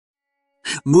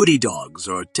Mudi dogs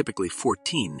are typically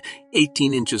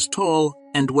 18 inches tall,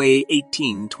 and weigh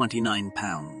 29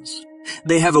 pounds.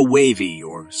 They have a wavy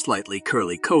or slightly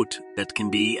curly coat that can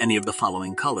be any of the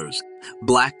following colors: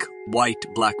 black, white,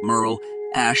 black merle,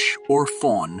 ash, or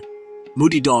fawn.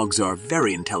 Mudi dogs are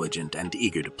very intelligent and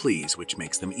eager to please, which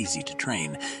makes them easy to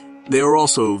train. They are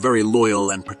also very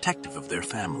loyal and protective of their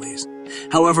families.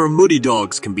 However, Mudi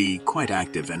dogs can be quite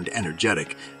active and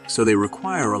energetic, so they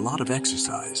require a lot of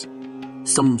exercise.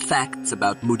 Some facts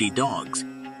about Mudi dogs.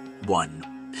 1.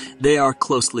 They are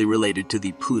closely related to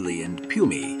the Puli and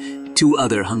Pumi, two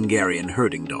other Hungarian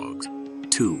herding dogs.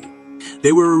 2.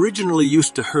 They were originally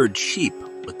used to herd sheep,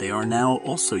 but they are now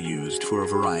also used for a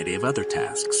variety of other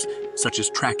tasks, such as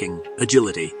tracking,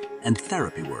 agility, and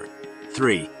therapy work.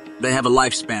 3. They have a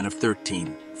lifespan of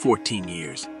 14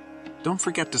 years. Don't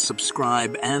forget to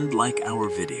subscribe and like our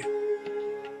video.